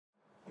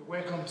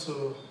Welcome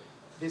to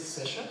this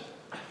session.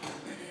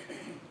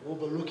 We'll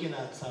be looking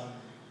at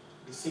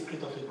the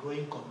secret of a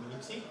growing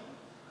community,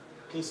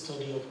 case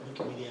study of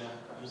Wikimedia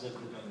User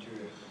Group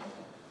Nigeria.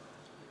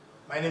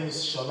 My name is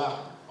Olushola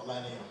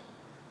Olaniyan.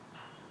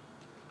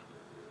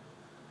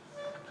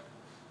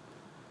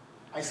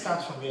 I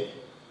start from here.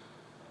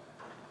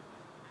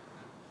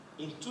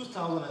 In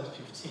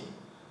 2015,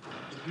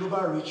 the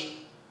Global Reach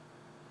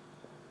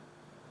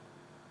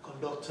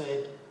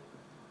conducted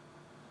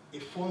a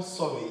phone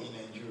survey in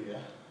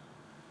Nigeria,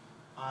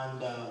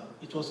 and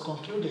it was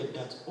concluded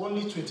that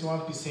only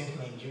 21%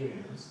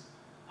 Nigerians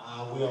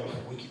are aware of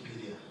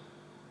Wikipedia.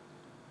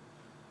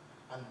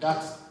 And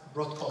that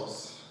brought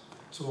us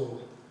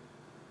to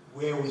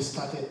where we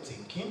started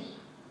thinking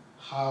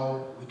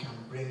how we can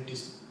bring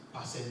this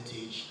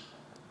percentage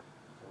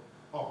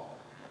up.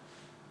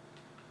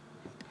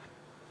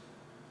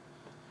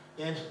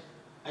 Then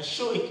I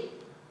show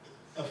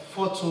a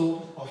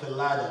photo of a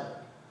ladder.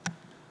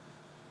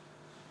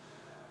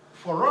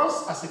 For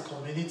us as a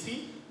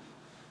community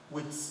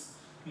with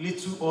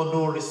little or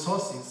no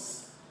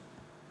resources,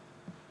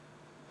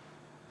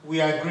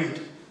 we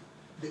agreed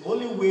the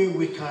only way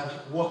we can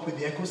work with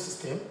the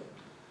ecosystem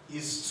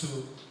is to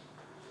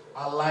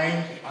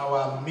align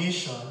our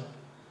mission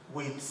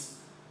with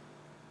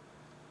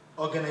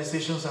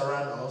organizations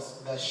around us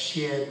that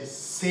share the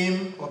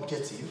same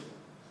objective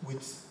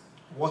with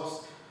what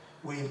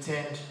we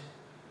intend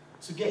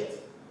to get.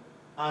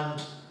 And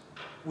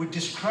we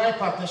describe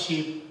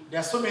partnership. There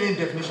are so many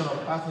definitions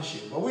of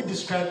partnership, but we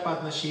describe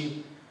partnership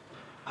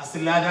as a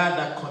ladder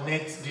that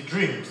connects the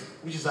dreams,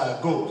 which is our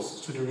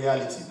goals, to the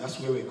reality. That's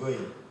where we're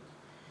going.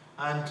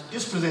 And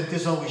this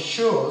presentation will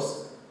show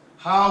us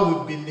how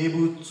we've been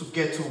able to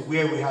get to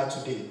where we are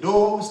today.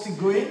 Though we're still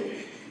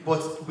going,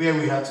 but where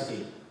we are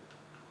today.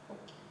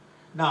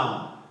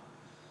 Now,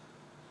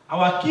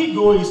 our key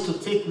goal is to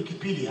take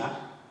Wikipedia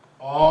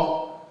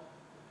or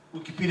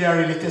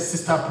Wikipedia-related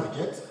sister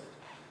project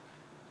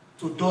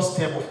to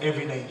doorstep of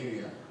every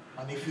Nigerian.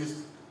 And if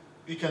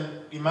you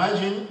can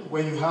imagine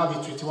when you have a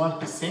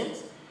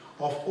 21%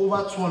 of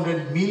over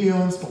 200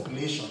 million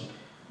population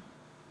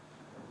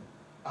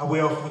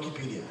aware of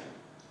Wikipedia,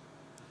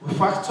 we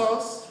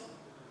factored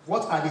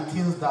what are the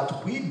things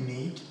that we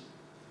need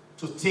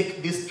to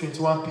take this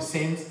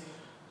 21%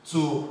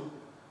 to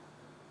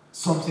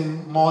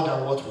something more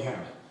than what we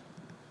have.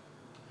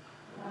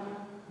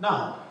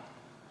 Now,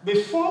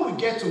 before we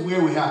get to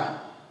where we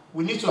are,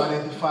 we need to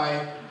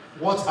identify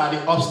what are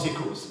the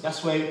obstacles.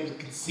 That's why you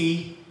can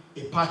see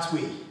a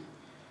pathway.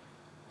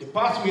 The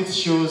pathway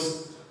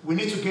shows we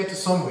need to get to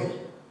somewhere.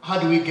 How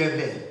do we get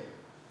there?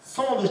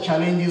 Some of the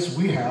challenges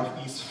we have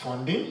is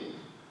funding.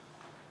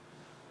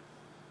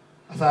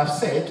 As I've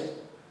said,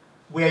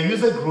 we are a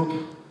user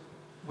group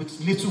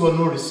with little or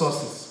no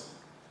resources.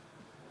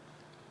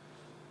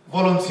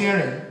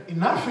 Volunteering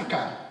in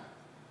Africa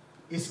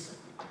is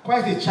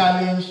quite a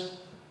challenge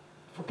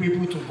for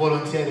people to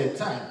volunteer their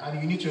time,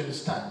 and you need to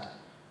understand.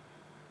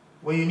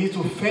 When you need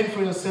to fend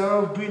for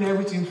yourself, doing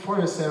everything for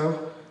yourself,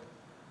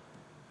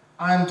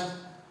 and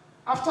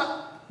after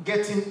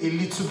getting a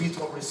little bit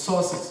of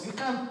resources, you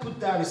can't put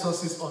that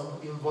resources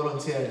in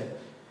volunteering.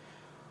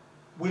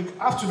 We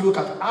have to look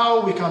at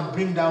how we can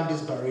bring down this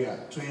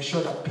barrier to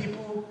ensure that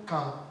people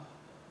can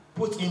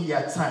put in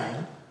their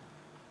time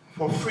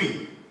for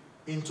free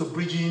into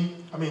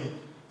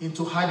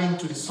into adding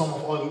to the sum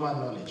of all human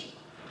knowledge.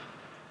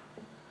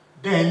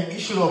 Then,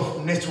 issue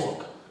of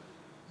network.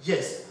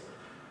 Yes.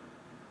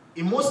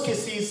 In most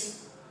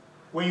cases,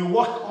 when you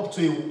walk up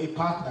to a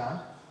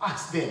partner,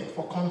 ask them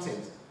for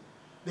content.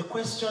 The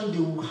question they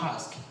will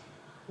ask,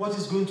 what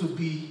is going to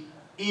be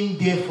in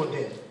there for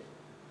them?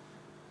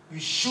 You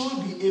should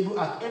be able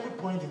at every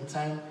point in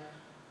time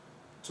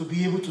to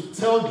be able to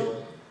tell them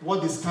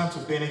what they stand to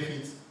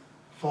benefit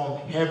from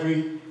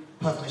every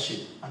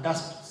partnership. And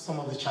that's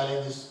some of the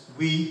challenges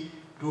we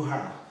do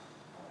have.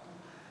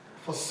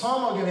 For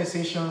some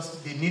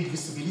organizations, they need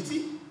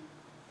visibility.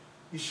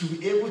 You should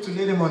be able to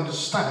let them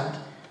understand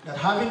that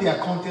having their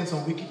contents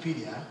on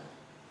Wikipedia,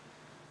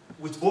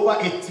 with over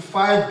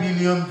 85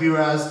 billion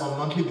viewers on a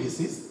monthly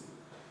basis,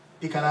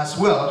 they can as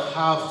well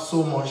have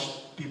so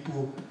much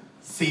people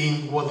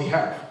seeing what they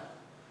have.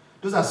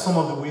 Those are some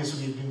of the ways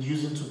we've been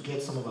using to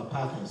get some of our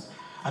partners.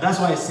 And that's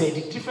why I say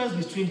the difference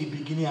between the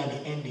beginning and the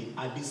ending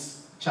are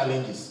these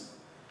challenges.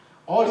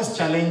 All these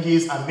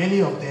challenges, and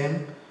many of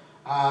them,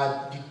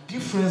 are the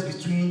difference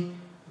between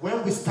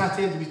when we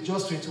started with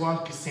just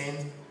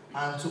 21%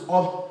 and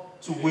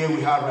up to where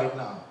we are right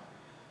now.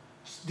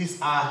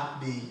 These are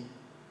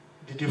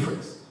the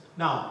difference.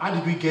 Now, how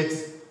did we get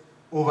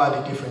over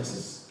the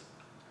differences?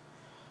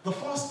 The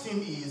first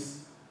thing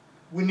is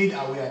we need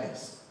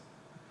awareness.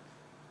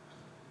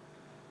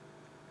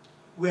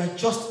 We are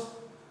just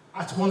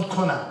at one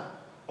corner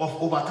of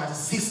over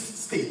 36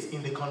 states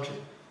in the country.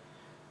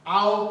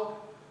 How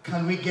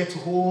can we get to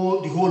the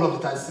whole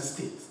of the 36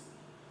 states?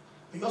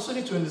 You also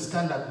need to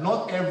understand that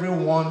not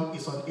everyone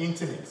is on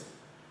internet.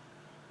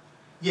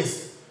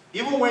 Yes,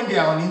 Even when they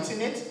are on the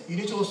internet, you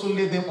need to also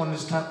let them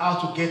understand how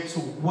to get to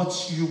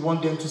what you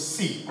want them to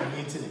see on the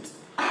internet.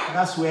 And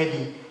that's where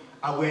the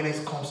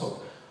awareness comes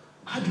up.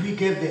 How do we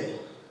get there?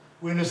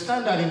 We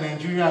understand that in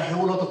Nigeria, a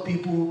whole lot of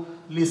people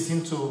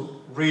listen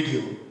to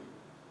radio.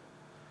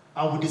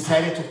 And we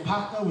decided to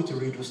partner with a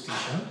radio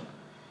station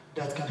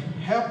that can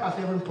help at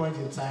every point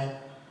in time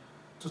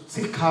to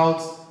take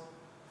out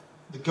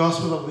the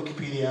gospel of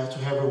Wikipedia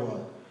to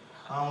everyone.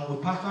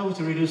 We partner with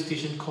a radio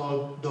station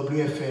called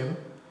WFM,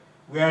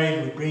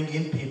 wherein we bring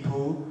in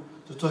people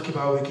to talk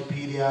about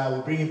Wikipedia,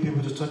 we bring in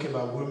people to talk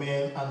about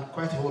women, and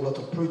quite a whole lot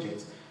of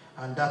projects.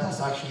 And that has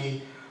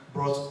actually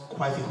brought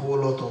quite a whole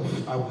lot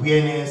of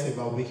awareness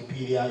about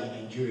Wikipedia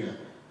in Nigeria.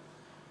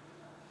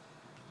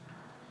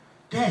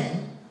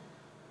 Then,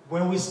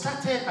 when we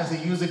started as a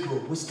user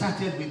group, we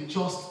started with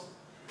just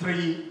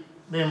 3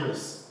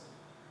 members.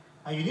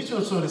 And you need to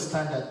also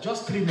understand that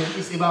just 3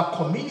 members is about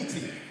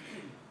community.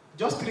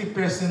 Just 3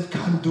 persons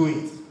can't do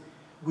it.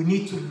 We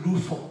need to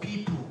look for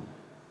people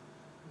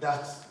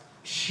that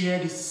share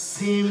the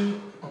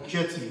same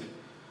objective.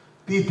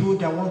 People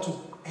that want to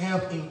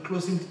help in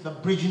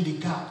bridging the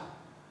gap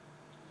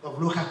of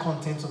local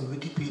content on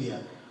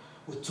Wikipedia.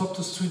 We talk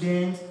to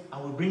students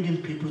and we bring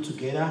in people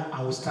together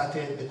and we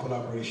started the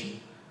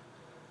collaboration.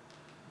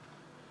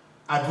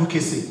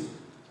 Advocacy.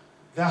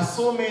 There are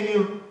so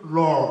many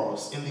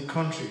laws in the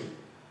country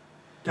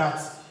that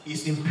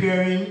is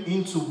impairing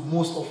into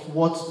most of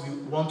what we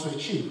want to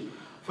achieve.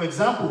 For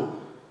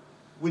example,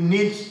 we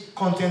need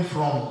content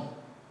from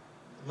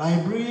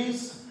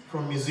libraries,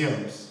 from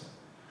museums.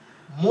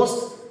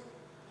 Most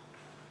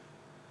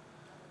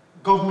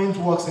government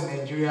works in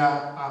Nigeria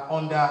are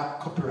under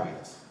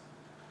copyright.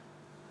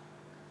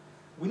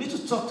 We need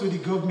to talk to the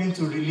government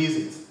to release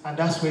it, and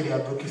that's where the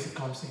advocacy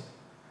comes in.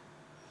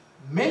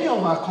 Many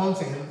of our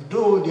content,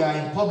 though they are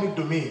in public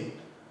domain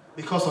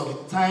because of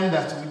the time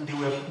that they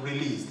were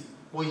released,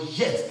 but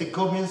yet the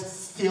government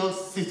still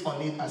sits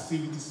on it as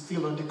if it is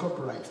still under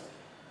copyright.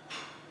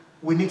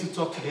 We need to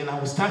talk to them,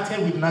 and we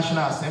started with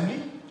National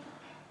Assembly,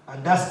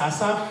 and that's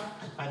Asaf,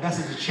 and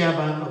that's the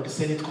chairman of the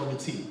Senate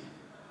Committee.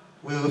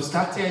 We have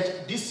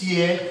started this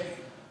year,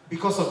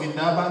 because of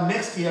Indaba,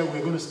 next year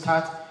we're going to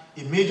start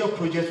a major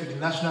project with the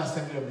National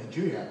Assembly of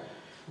Nigeria,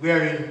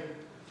 wherein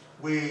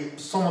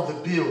some of the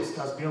bills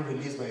that's being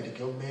released by the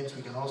government,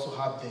 we can also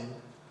have them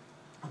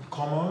on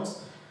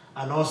Commons,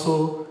 and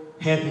also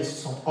help in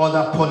some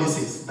other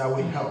policies that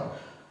will help.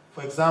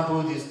 For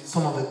example,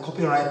 some of the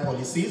copyright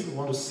policies, we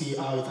want to see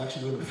how it's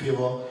actually going to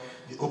favor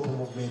the open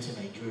movement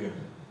in Nigeria.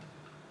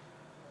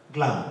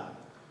 GLAM.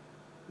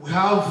 We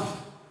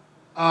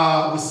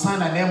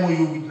signed an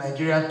MOU with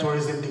Nigerian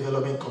Tourism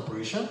Development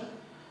Corporation,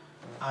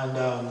 and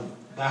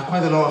there are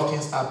quite a lot of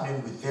things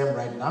happening with them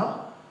right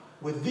now.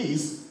 With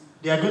this,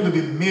 they are going to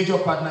be major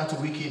partner to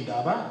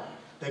WikiArabia.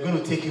 They're going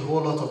to take a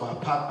whole lot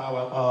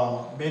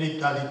of many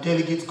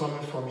delegates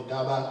coming from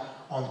Indaba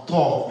on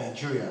tour of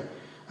Nigeria.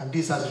 And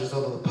this as a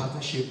result of the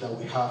partnership that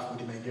we have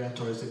with the Nigerian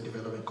Tourism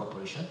Development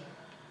Corporation.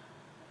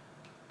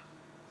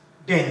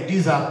 Then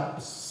these are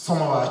some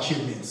of our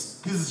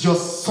achievements. This is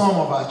just some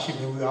of our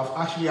achievements. We have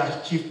actually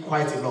achieved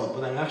quite a lot,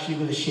 but I'm actually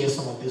going to share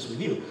some of this with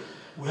you.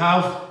 We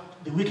have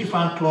the Wiki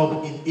Fan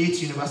Club in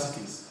 8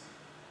 universities.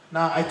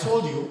 Now, I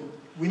told you,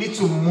 we need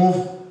to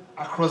move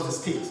across the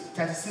states,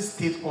 36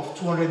 states of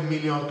 200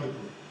 million people,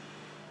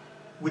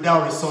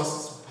 without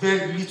resources,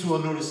 very little or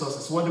no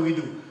resources. What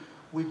do?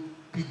 We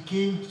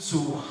begin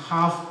to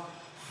have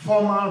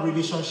formal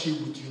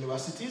relationship with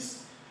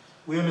universities.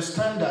 We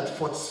understand that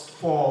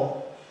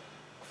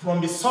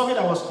from the survey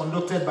that was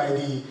conducted by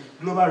the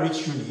Global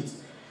Reach Unit,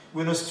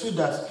 we understood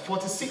that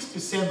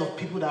 46% of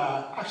people that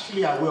are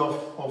actually aware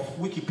of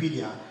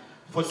Wikipedia,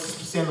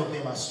 46% of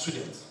them are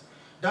students.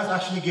 That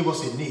actually gave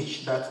us a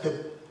niche that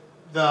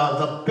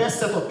the best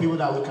set of people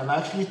that we can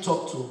actually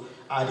talk to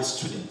are the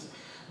students.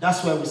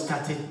 That's why we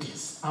started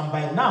this. And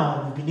by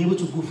now, we've been able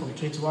to go from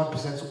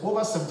 21% to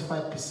over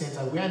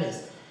 75%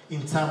 awareness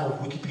in terms of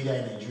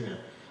Wikipedia in Nigeria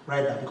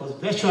right now, because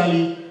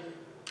virtually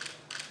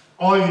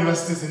all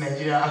universities in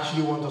Nigeria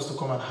actually want us to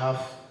come and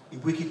have a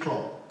wiki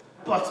club,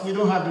 but we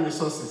don't have the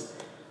resources.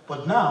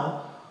 But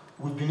now,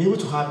 we've been able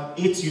to have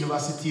 8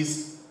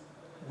 universities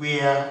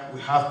where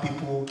we have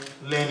people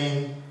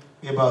learning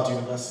about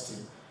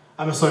university.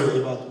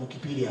 About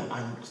Wikipedia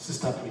and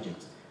sister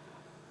projects.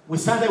 We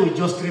started with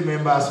just 3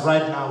 members.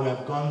 Right now, we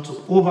have gone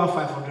to over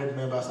 500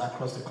 members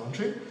across the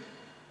country.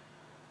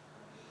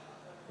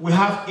 We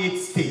have 8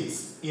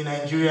 states in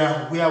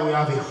Nigeria where we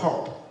have a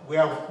hub,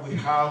 where we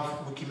have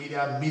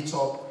Wikimedia meet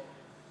up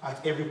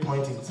at every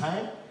point in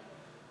time.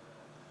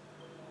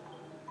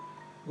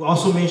 We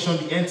also mentioned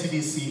the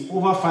NTDC,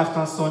 over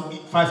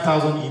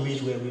 5,000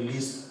 images were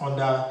released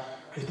under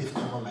Creative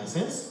Commons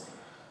license,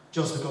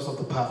 just because of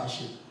the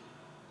partnership.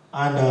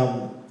 And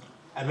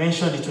I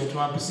mentioned the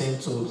 21%,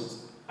 so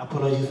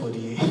apologies for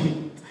the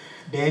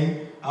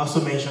Then I also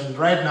mentioned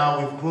right now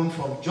we've grown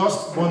from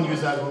just 1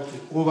 user group to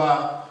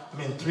over,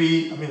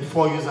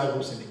 4 user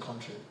groups in the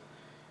country.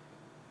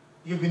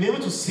 You've been able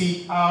to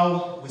see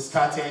how we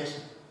started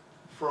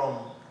from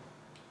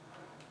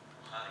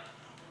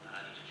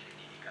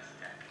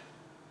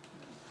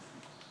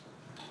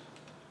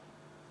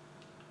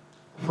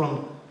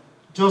from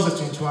just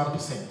the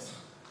 21%.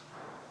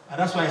 And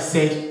that's why I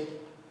said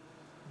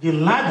the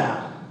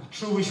ladder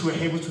through which we're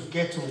able to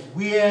get to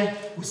where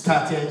we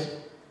started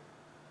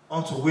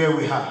onto where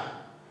we are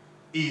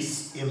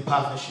is in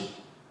partnership.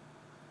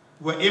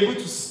 We're able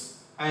to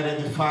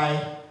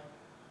identify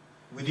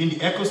within the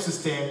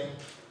ecosystem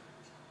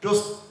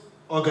those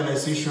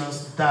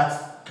organizations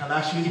that can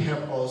actually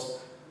help us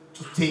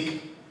to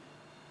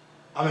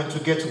to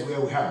get to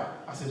where we are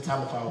as in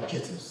terms of our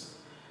objectives.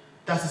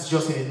 That is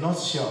just in a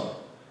nutshell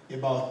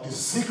about the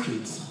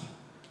secrets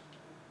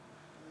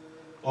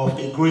of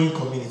a growing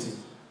community.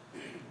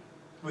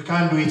 We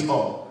can't do it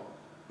all.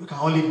 We can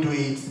only do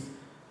it,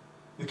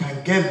 we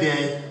can get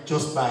there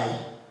just by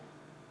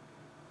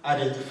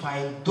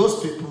identifying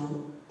those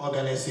people,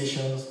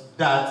 organizations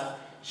that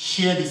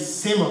share the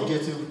same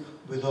objective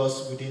with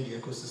us within the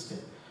ecosystem.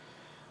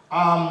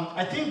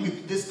 I think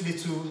with this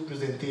little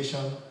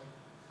presentation,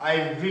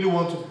 I really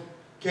want to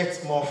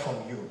get more from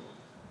you.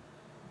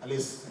 At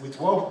least with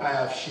what I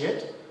have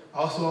shared, I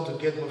also want to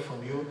get more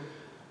from you.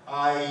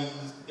 I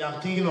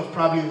am thinking of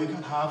probably we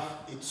can have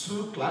a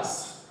 2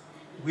 class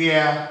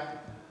where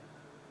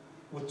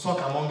we talk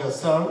among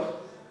ourselves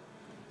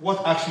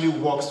what actually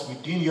works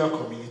within your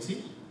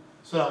community,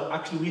 so that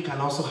actually we can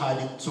also add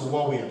it to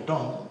what we have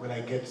done when I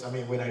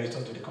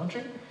return to the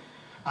country.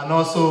 And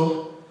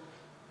also,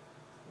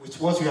 with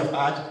what we have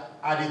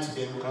added to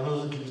them, we can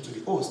also give it to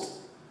the host.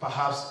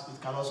 Perhaps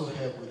it can also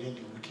help within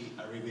the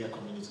WikiArabia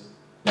community.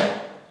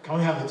 Can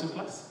we have a 2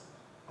 class?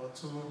 Or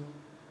 2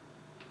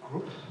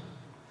 group?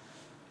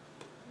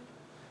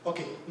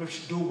 Okay, we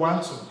should do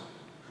 1, 2.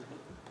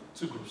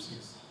 2 groups,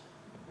 yes.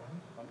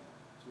 1,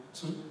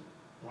 2,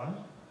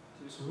 1,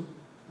 2,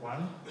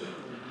 1,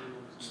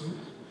 2,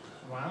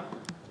 1,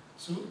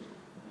 2,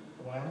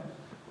 1.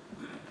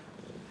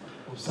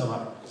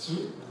 Observer.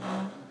 2,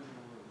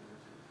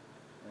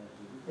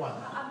 1.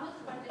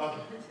 Okay.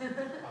 Okay,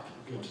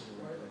 good.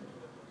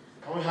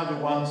 Can we have a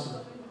 1, 2?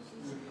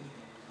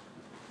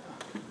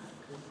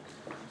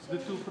 The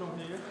 2 from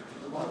here.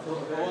 1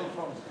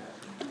 from.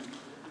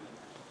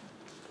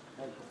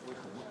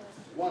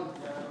 1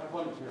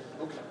 here.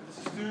 Okay. This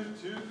is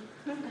 2.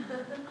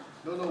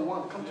 No,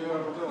 1. Come to 1.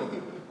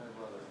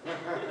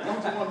 Come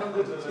to 1. Don't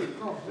go to 2.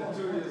 Come.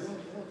 2 is.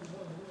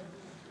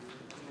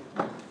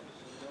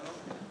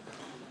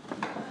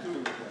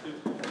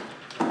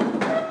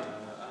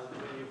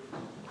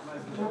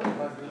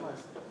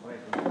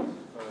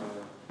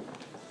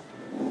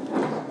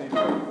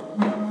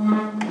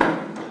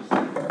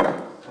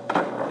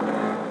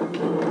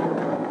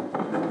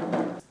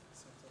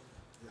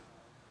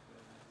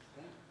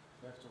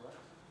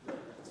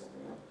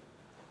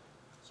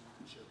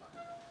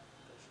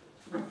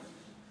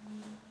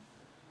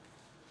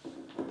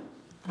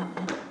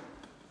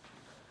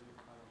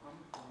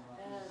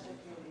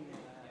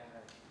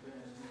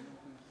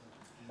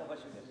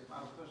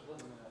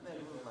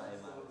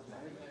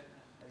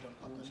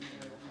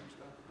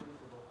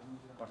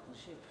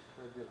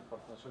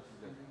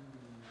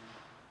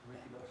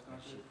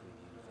 partnership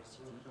with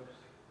university.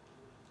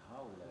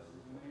 How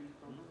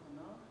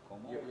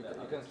you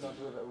can start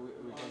with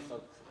we can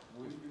start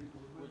with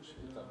which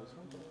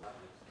establishment?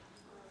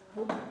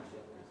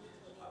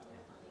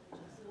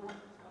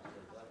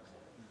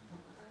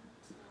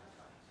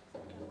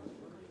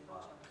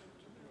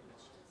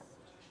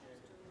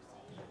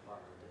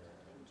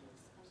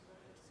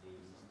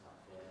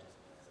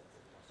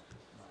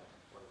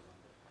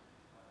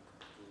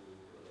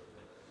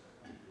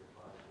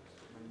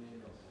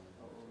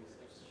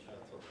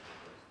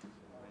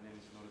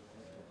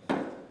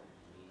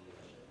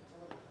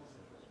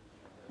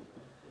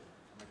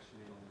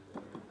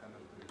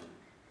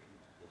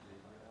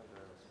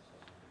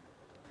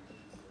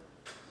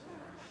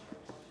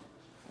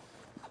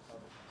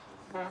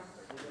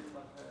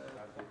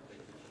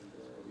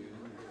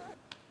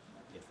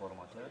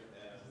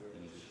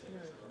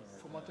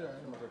 Formateur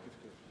in Formateur,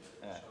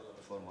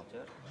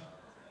 formateur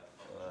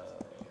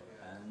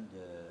and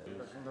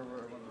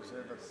when we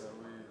say that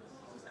we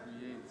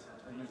create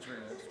new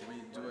trainers, we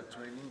do a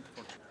training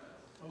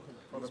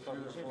for the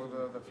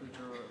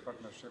future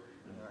partnership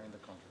in the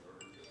country.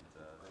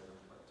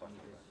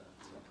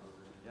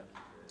 Yeah.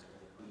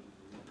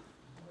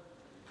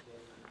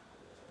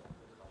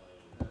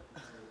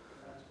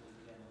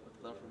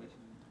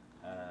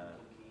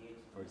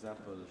 For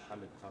example,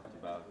 Hamid talked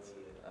about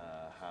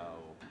how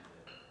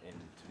in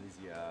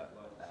Tunisia,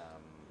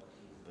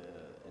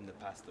 in the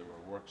past there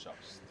were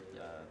workshops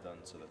done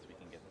so that we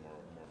can get more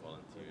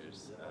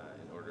volunteers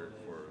in order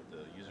for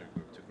the user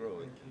group to grow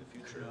in the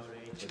future,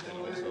 but then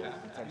also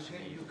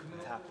potentially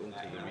tap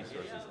into the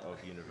resources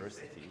of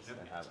universities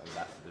and have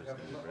ambassadors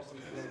in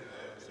universities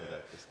so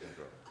that this can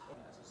grow.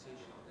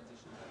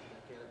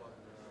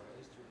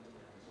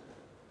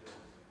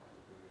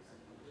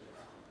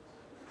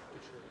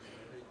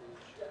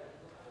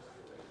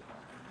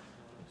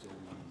 So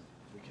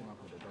we came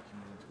up with a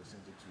document, we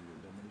sent it to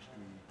the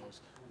ministry because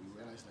we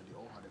realized that they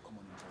all had a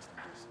common interest in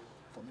this.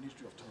 For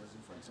Ministry of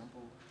Tourism, for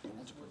example, they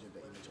want to project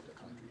the image of the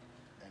country,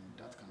 and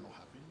that cannot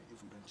happen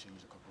if we don't change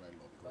the copyright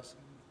law, because because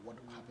what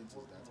happens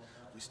is that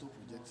we still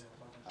project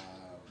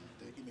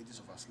the images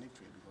of our slave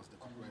trade because the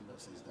copyright law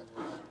says that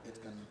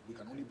we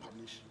can only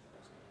publish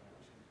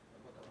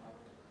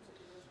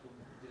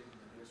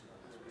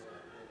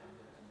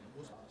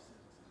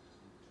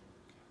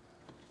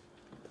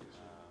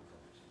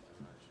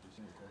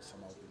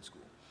summer open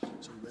school.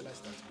 So we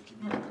realized that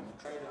Wikimedia cannot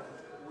try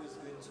who is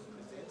going to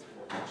present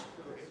for each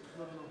period.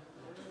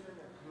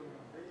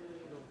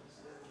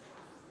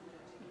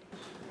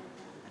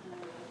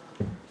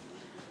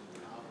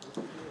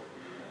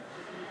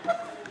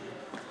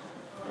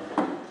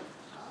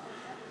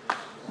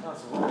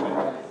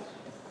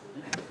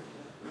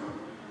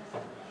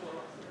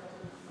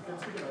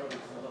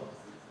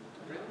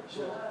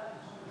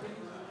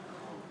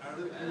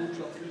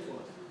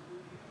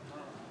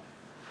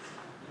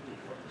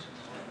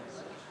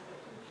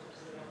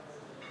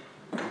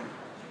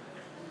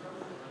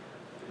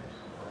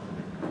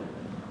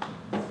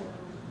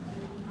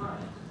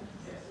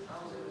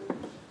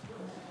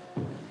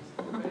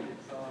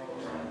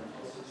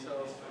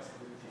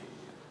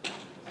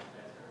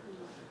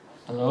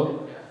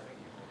 Hello.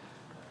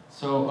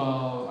 So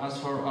as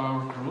for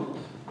our group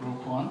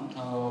 1,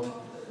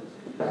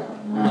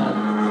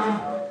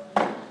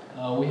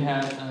 we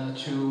had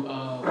two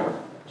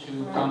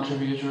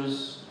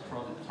contributors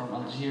from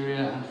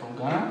Algeria and from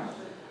Ghana.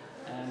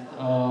 And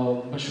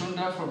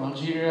Bashunda from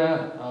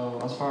Algeria,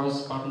 as far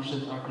as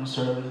partnerships are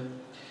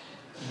concerned,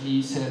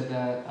 he said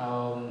that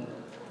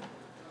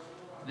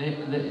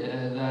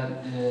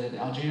that the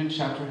Algerian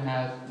chapter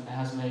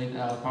has made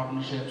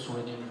partnerships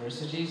with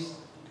universities.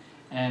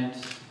 And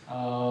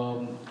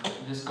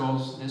this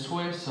goes this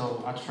way.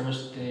 So at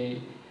first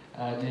they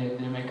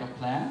make a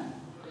plan,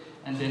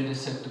 and then they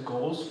set the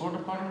goals for the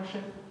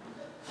partnership.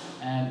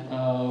 And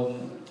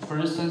for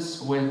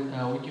instance, with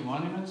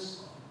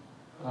Wikimonuments,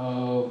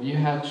 you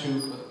had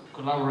to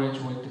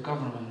collaborate with the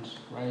government,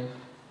 right?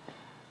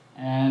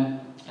 And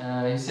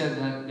he said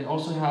that they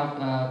also have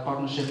a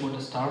partnership with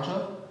a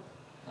startup,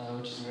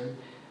 which is great.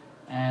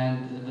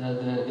 And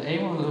the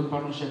aim of the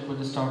partnership with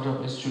the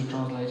startup is to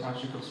translate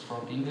articles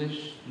from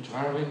English into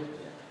Arabic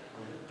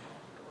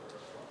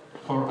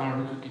for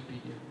Arabic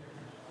Wikipedia.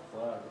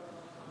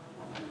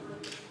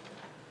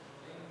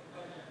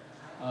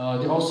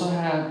 They also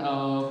had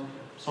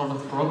sort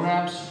of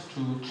programs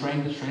to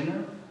train the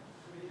trainer,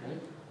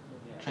 right?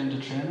 Train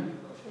the trainer.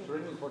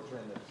 Training for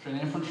trainers.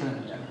 Training for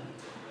trainers. Yeah.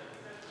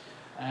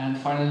 And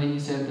finally, he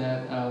said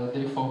that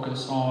they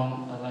focus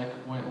on like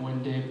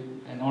when they,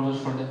 in order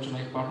for them to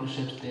make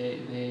partnerships,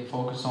 they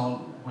focus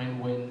on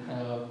win-win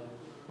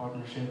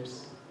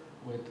partnerships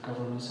with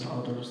governments and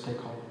other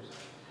stakeholders.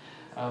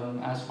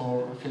 As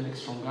for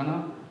Felix from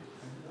Ghana,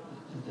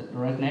 is that the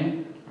right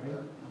name?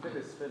 Right?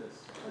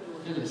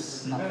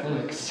 Phyllis, not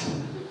Felix.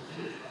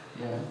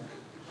 Yeah,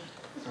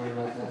 sorry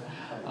about that.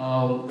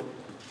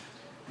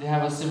 They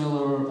have a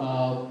similar,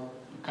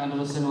 kind of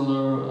a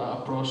similar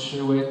approach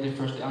to it. They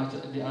first, you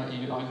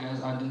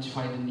guys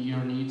identify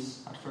your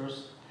needs at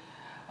first.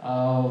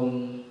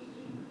 And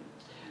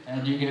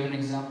you gave an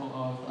example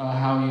of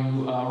how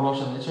you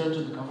wrote a letter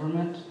to the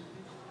government,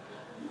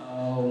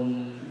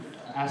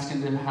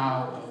 asking them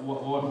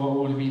what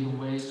would be the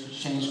ways to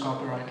change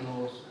copyright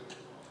laws.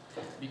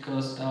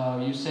 Because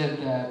you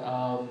said that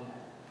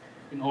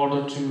in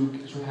order to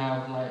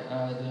have like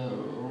the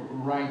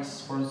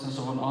rights, for instance,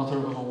 of an author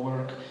of a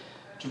work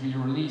to be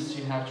released,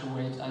 you have to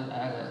wait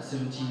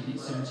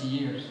 70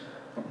 years,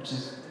 which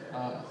is,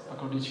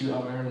 according to you,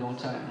 a very long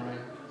time,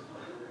 right?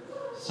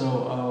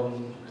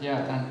 So,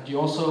 yeah, and you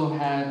also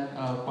had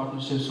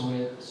partnerships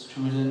with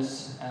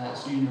students,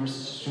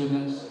 university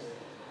students,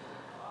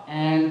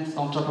 and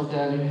on top of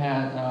that, you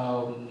had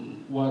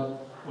what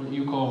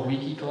you call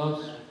wiki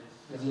clubs.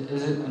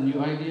 Is it a new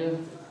idea?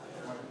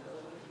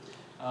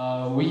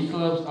 Wiki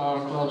clubs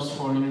are clubs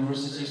for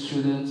university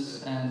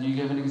students, and you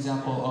gave an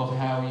example of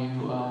how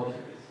you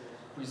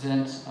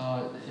present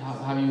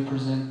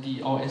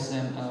the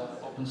OSM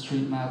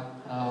OpenStreetMap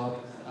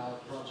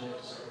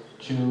project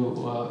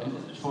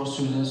for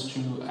students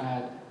to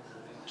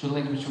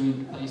link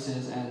between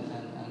places and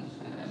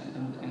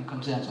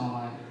content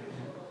online.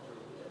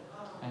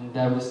 And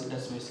that's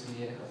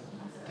basically it.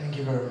 Thank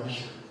you very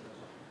much.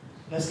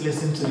 Let's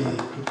listen to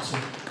the group 2.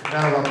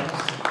 Round of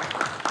applause.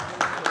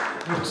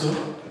 Group 2.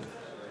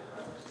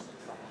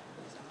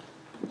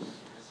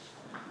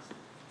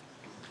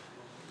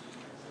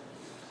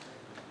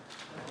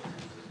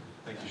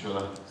 Thank you,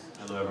 Shola.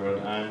 Hello,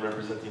 everyone. I'm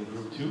representing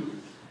Group 2.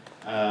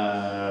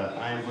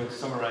 I'm going to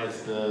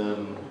summarize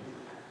the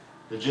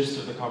gist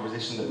of the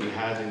conversation that we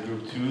had in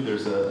Group 2.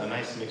 There's a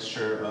nice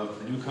mixture of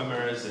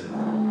newcomers and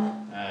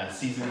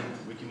seasoned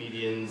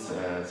Wikimedians,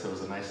 so it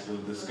was a nice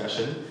little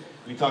discussion.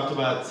 We talked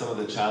about some of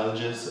the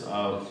challenges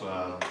of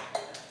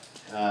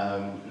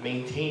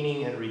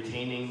maintaining and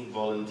retaining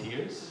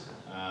volunteers.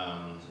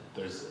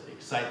 There's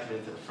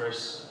excitement at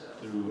first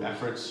through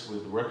efforts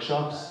with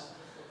workshops.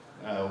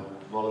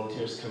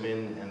 Volunteers come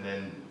in and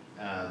then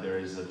there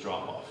is a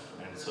drop-off.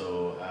 And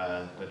so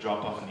the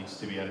drop-off needs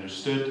to be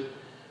understood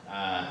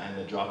and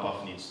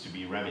drop-off needs to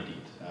be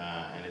remedied,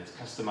 and it's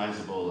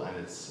customizable and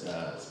it's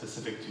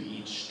specific to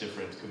each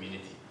different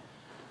community.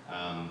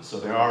 So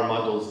there are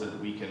models that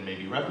we can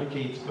maybe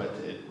replicate, but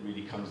it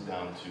really comes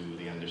down to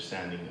the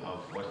understanding of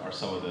what are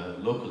some of the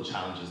local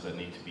challenges that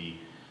need to be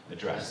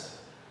addressed.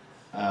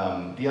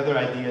 The other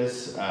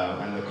ideas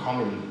and the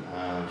common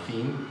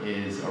theme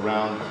is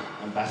around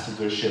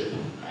ambassadorship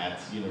at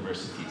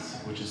universities,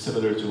 which is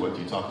similar to what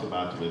you talked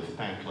about with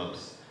fan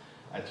clubs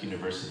at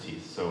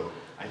universities. So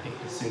I think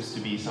this seems to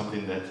be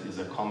something that is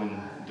a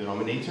common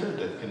denominator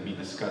that can be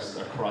discussed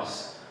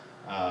across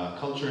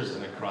cultures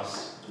and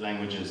across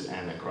languages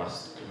and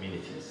across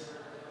communities.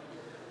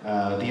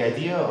 The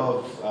idea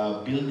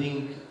of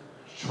building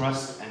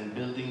trust and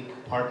building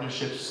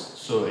partnerships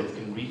so it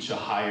can reach a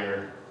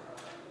higher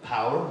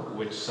power,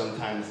 which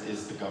sometimes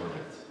is the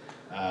government,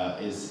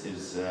 is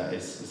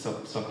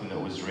something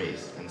that was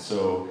raised. And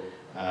so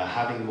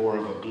having more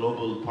of a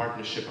global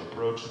partnership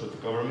approach with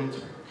the government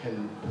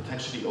can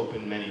potentially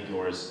open many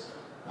doors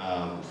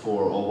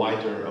for a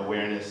wider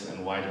awareness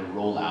and wider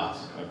rollout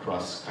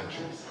across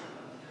countries.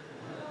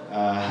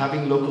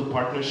 Having local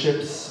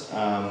partnerships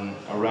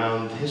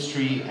around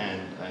history and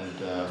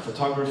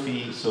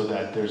photography so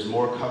that there's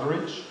more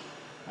coverage,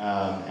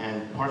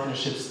 and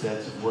partnerships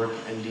that work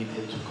and lead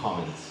into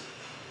commons.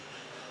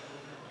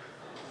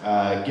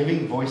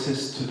 Giving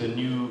voices to the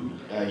new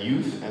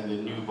youth and the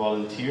new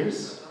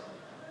volunteers.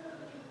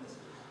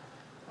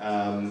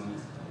 And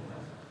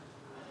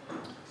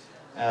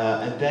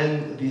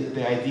then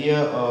the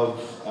idea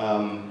of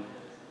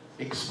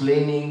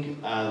explaining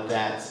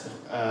that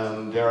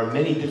there are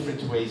many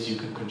different ways you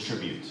can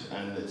contribute,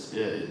 and it's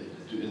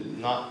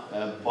not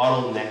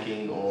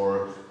bottlenecking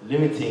or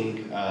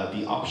limiting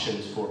the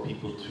options for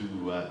people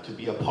to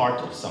be a part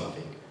of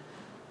something.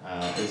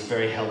 It's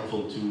very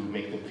helpful to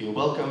make them feel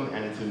welcome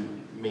and to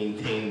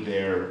maintain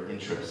their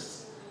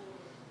interests.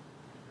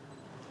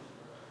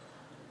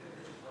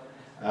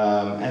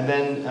 And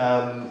then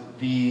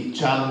the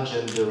challenge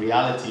and the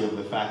reality of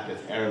the fact that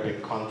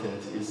Arabic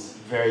content is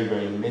very,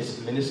 very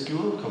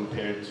minuscule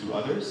compared to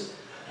others,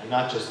 and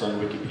not just on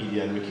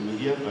Wikipedia and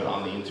Wikimedia, but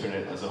on the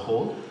internet as a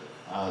whole.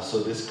 So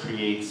this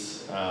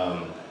creates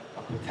a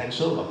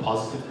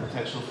positive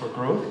potential for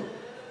growth.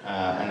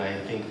 And I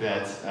think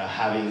that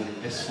having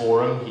this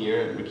forum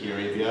here at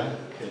WikiArabia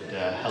could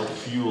help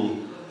fuel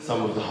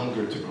some of the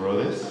hunger to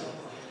grow this.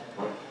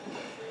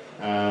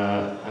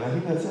 And I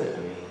think that's it.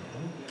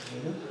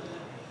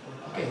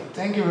 Okay,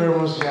 thank you very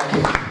much,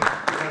 Jackie.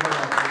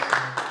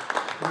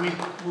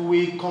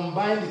 We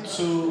combine the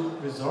two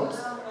results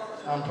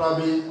and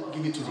probably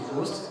give it to the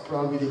host.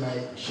 Probably they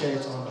might share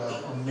it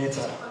on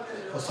Meta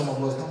for some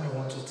of us that may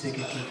want to take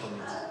a clip from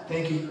it.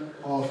 Thank you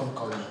all for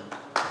coming.